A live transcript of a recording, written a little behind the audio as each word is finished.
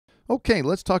Okay,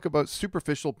 let's talk about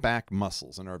superficial back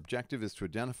muscles. And our objective is to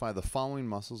identify the following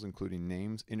muscles, including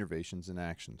names, innervations, and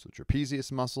actions. So trapezius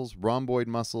muscles, rhomboid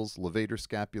muscles, levator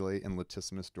scapulae, and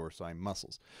latissimus dorsi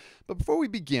muscles. But before we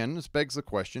begin, this begs the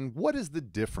question, what is the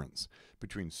difference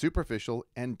between superficial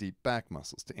and deep back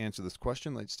muscles? To answer this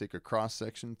question, let's take a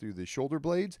cross-section through the shoulder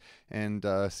blades and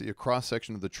see a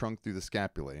cross-section of the trunk through the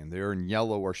scapulae. And there in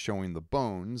yellow are showing the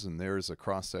bones, and there's a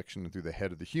cross-section through the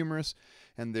head of the humerus,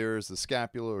 and there's the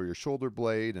scapula or your shoulder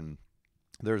blade, and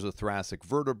there's a thoracic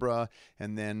vertebra,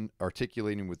 and then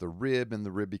articulating with the rib, and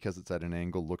the rib, because it's at an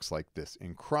angle, looks like this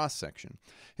in cross section.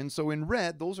 And so in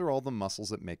red, those are all the muscles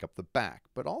that make up the back.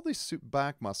 But all these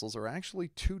back muscles are actually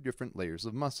two different layers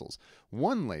of muscles.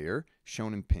 One layer,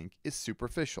 shown in pink, is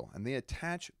superficial, and they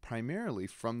attach primarily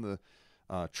from the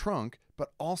trunk,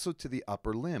 but also to the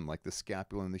upper limb, like the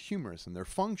scapula and the humerus, and their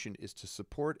function is to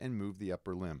support and move the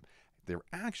upper limb. They're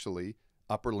actually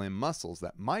upper limb muscles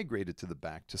that migrated to the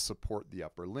back to support the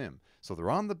upper limb. So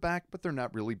they're on the back, but they're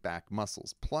not really back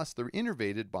muscles. Plus, they're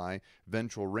innervated by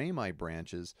ventral rami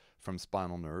branches from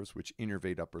spinal nerves, which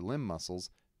innervate upper limb muscles,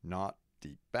 not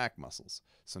deep back muscles.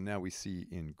 So now we see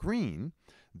in green,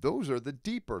 those are the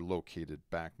deeper located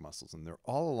back muscles, and they're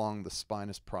all along the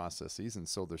spinous processes, and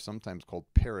so they're sometimes called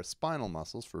paraspinal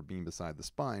muscles for being beside the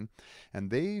spine. And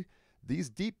these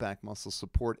deep back muscles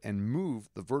support and move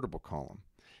the vertebral column.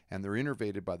 And they're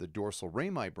innervated by the dorsal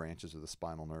rami branches of the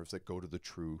spinal nerves that go to the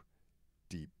true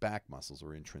deep back muscles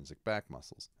or intrinsic back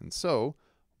muscles. And so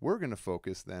we're going to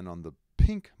focus then on the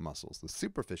pink muscles, the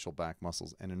superficial back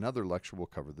muscles, and another lecture will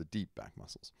cover the deep back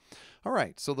muscles. All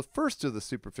right, so the first of the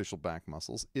superficial back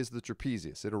muscles is the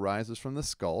trapezius. It arises from the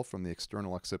skull, from the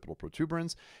external occipital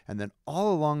protuberance, and then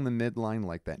all along the midline,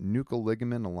 like that nuchal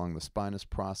ligament along the spinous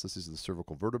processes of the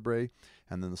cervical vertebrae,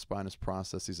 and then the spinous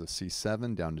processes of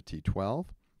C7 down to T12.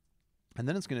 And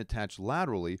then it's going to attach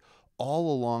laterally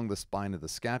all along the spine of the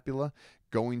scapula,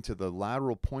 going to the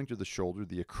lateral point of the shoulder,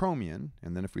 the acromion.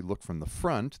 And then if we look from the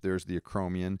front, there's the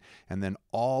acromion, and then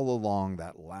all along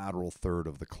that lateral third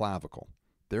of the clavicle.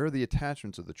 There are the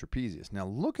attachments of the trapezius. Now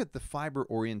look at the fiber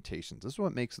orientations. This is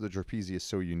what makes the trapezius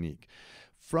so unique.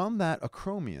 From that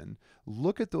acromion,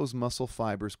 look at those muscle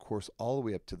fibers course all the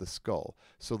way up to the skull,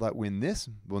 so that when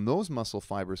those muscle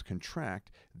fibers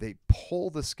contract, they pull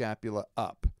the scapula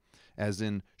up, as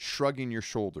in shrugging your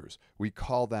shoulders. We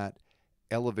call that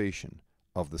elevation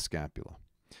of the scapula.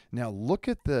 Now look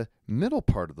at the middle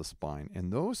part of the spine,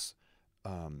 and those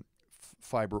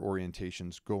fiber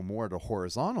orientations go more at a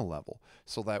horizontal level,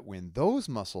 so that when those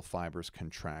muscle fibers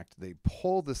contract, they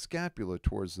pull the scapula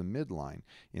towards the midline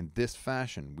in this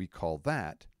fashion. We call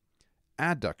that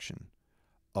adduction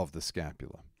of the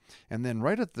scapula. And then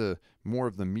right at the more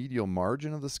of the medial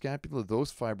margin of the scapula,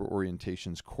 those fiber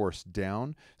orientations course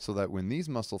down, so that when these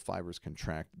muscle fibers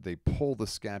contract, they pull the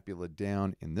scapula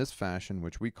down in this fashion,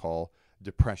 which we call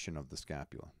depression of the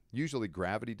scapula. Usually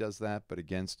gravity does that, but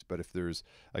if there's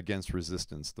against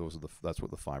resistance, that's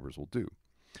what the fibers will do.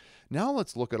 Now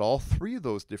let's look at all three of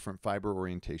those different fiber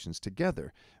orientations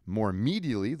together. More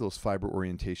medially, those fiber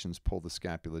orientations pull the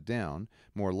scapula down.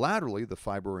 More laterally, the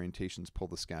fiber orientations pull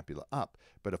the scapula up.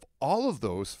 But if all of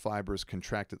those fibers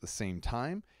contract at the same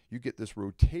time, you get this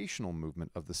rotational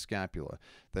movement of the scapula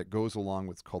that goes along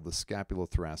with what's called the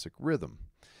scapulothoracic rhythm.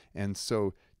 And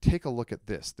so take a look at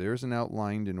this. There's an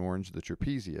outlined in orange the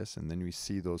trapezius, and then we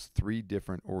see those three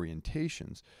different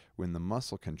orientations. When the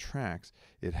muscle contracts,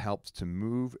 it helps to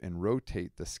move and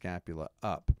rotate the scapula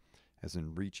up, as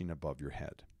in reaching above your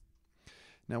head.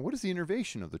 Now, what is the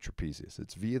innervation of the trapezius?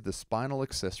 It's via the spinal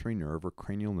accessory nerve, or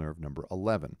cranial nerve number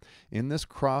 11. In this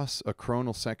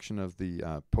cross-acronal section of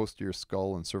the posterior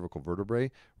skull and cervical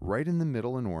vertebrae, right in the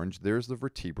middle in orange, there's the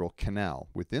vertebral canal.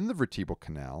 Within the vertebral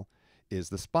canal is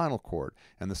the spinal cord,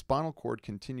 and the spinal cord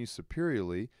continues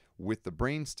superiorly with the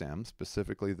brainstem,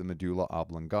 specifically the medulla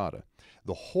oblongata.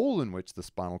 The hole in which the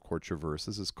spinal cord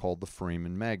traverses is called the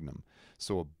foramen magnum.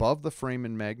 So above the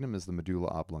foramen magnum is the medulla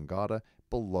oblongata,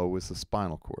 below is the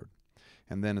spinal cord.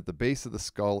 And then at the base of the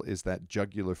skull is that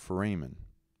jugular foramen.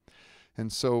 And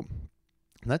so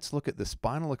let's look at the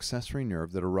spinal accessory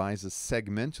nerve that arises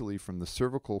segmentally from the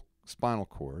cervical spinal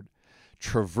cord,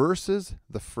 traverses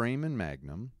the foramen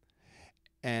magnum,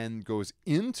 and goes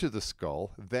into the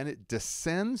skull. Then it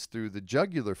descends through the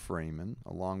jugular foramen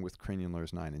along with cranial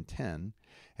nerves 9 and 10,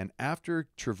 and after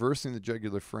traversing the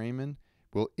jugular foramen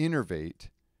will innervate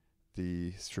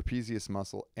the trapezius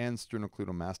muscle and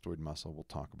sternocleidomastoid muscle we'll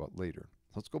talk about later.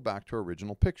 Let's go back to our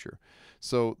original picture.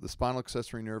 So the spinal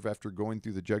accessory nerve, after going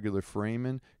through the jugular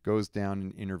foramen, goes down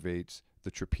and innervates the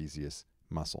trapezius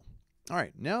muscle. All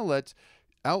right, now let's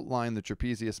outline the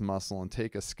trapezius muscle and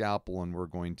take a scalpel, and we're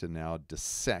going to now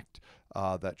dissect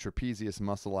that trapezius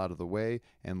muscle out of the way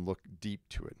and look deep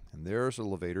to it. And there's a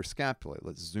levator scapulae.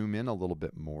 Let's zoom in a little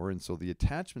bit more. And so the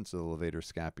attachments of the levator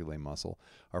scapulae muscle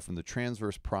are from the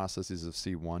transverse processes of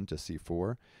C1 to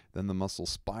C4. Then the muscle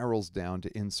spirals down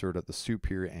to insert at the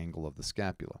superior angle of the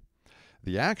scapula.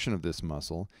 The action of this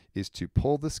muscle is to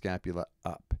pull the scapula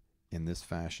up in this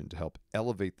fashion to help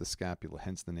elevate the scapula,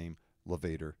 hence the name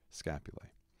levator scapulae.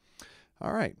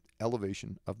 All right,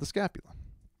 elevation of the scapula.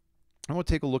 And we'll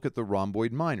take a look at the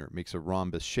rhomboid minor. It makes a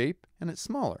rhombus shape, and it's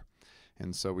smaller.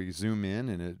 And so we zoom in,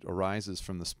 and it arises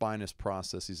from the spinous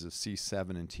processes of C7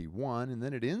 and T1, and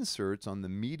then it inserts on the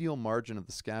medial margin of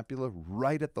the scapula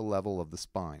right at the level of the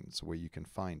spine. It's the way you can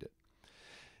find it.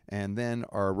 And then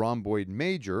our rhomboid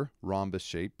major, rhombus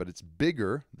shape, but it's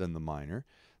bigger than the minor.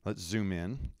 Let's zoom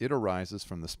in. It arises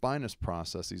from the spinous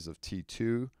processes of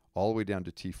T2 all the way down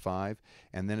to T5,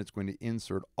 and then it's going to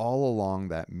insert all along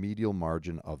that medial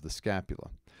margin of the scapula.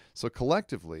 So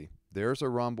collectively, there's a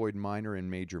rhomboid minor and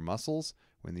major muscles.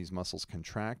 When these muscles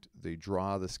contract, they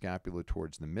draw the scapula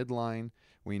towards the midline.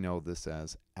 We know this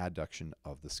as adduction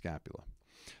of the scapula.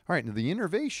 All right, now the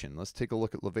innervation. Let's take a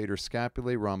look at levator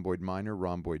scapulae, rhomboid minor,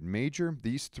 rhomboid major.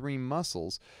 These three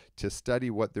muscles, to study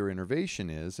what their innervation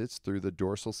is, it's through the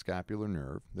dorsal scapular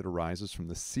nerve that arises from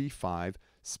the C5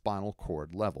 spinal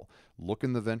cord level. Look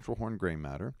in the ventral horn gray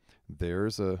matter.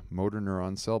 There's a motor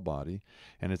neuron cell body,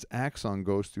 and its axon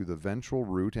goes through the ventral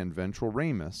root and ventral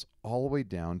ramus all the way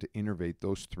down to innervate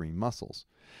those three muscles.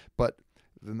 But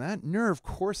then that nerve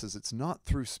courses, it's not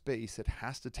through space, it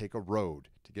has to take a road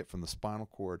to get from the spinal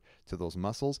cord to those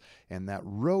muscles, and that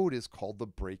road is called the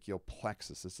brachial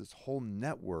plexus. It's this whole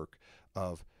network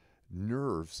of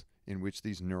nerves in which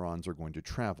these neurons are going to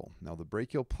travel. Now, the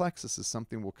brachial plexus is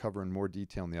something we'll cover in more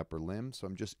detail in the upper limb, so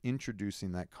I'm just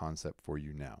introducing that concept for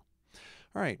you now.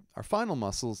 All right, our final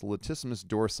muscle is the latissimus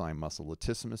dorsi muscle.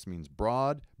 Latissimus means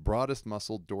broad, broadest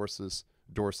muscle,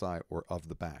 dorsi, or of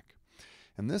the back.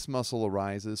 And this muscle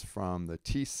arises from the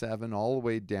T7 all the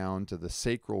way down to the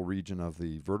sacral region of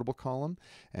the vertebral column,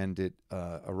 and it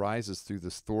arises through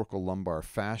this thoracolumbar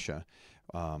fascia,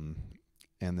 and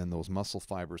then those muscle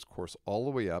fibers course all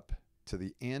the way up to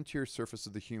the anterior surface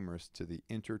of the humerus to the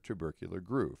intertubercular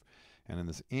groove. And in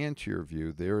this anterior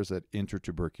view, there is that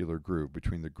intertubercular groove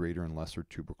between the greater and lesser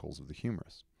tubercles of the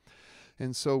humerus.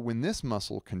 And so when this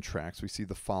muscle contracts, we see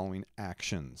the following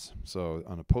actions. So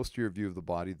on a posterior view of the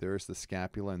body, there's the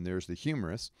scapula and there's the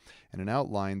humerus. And an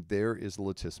outline, there is the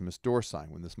latissimus dorsi.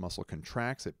 When this muscle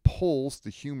contracts, it pulls the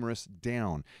humerus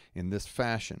down in this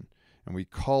fashion. And we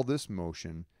call this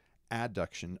motion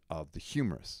adduction of the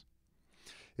humerus.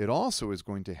 It also is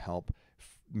going to help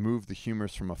move the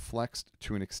humerus from a flexed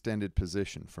to an extended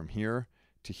position, from here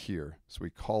to here. So we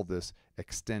call this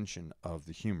extension of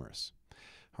the humerus.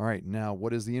 All right, now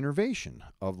what is the innervation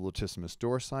of the latissimus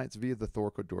dorsi? It's via the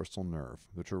thoracodorsal nerve,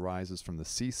 which arises from the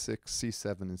C6,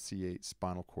 C7, and C8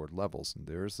 spinal cord levels. And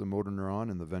there's the motor neuron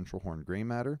in the ventral horn gray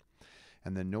matter.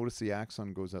 And then notice the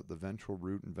axon goes out the ventral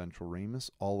root and ventral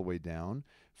ramus all the way down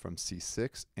from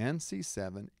C6 and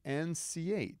C7 and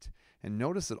C8. And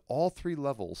notice that all three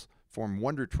levels form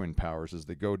wonder twin powers as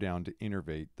they go down to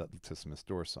innervate that latissimus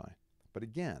dorsi. But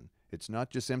again, it's not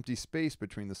just empty space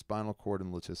between the spinal cord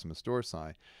and latissimus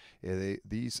dorsi.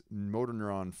 These motor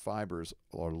neuron fibers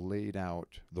are laid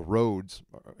out. The roads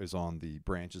is on the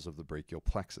branches of the brachial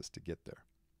plexus to get there.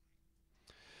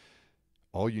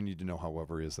 All you need to know,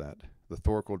 however, is that the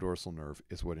thoracodorsal nerve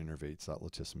is what innervates that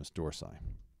latissimus dorsi.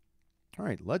 All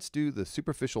right, let's do the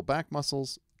superficial back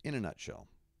muscles in a nutshell.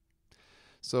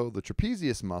 So the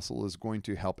trapezius muscle is going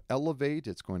to help elevate,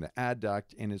 it's going to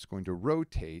adduct, and it's going to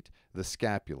rotate the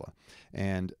scapula.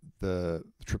 And the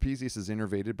trapezius is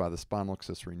innervated by the spinal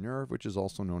accessory nerve, which is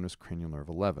also known as cranial nerve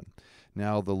 11.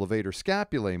 Now the levator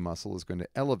scapulae muscle is going to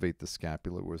elevate the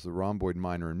scapula, whereas the rhomboid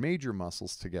minor and major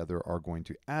muscles together are going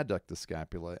to adduct the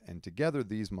scapula, and together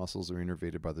these muscles are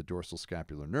innervated by the dorsal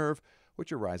scapular nerve,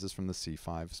 which arises from the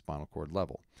C5 spinal cord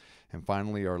level. And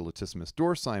finally, our latissimus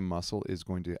dorsi muscle is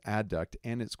going to adduct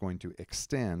and it's going to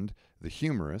extend the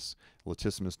humerus.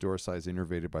 Latissimus dorsi is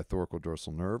innervated by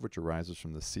thoracodorsal nerve, which arises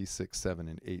from the C6, 7,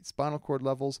 and 8 spinal cord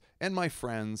levels. And my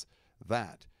friends,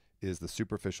 that is the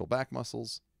superficial back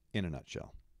muscles in a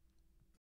nutshell.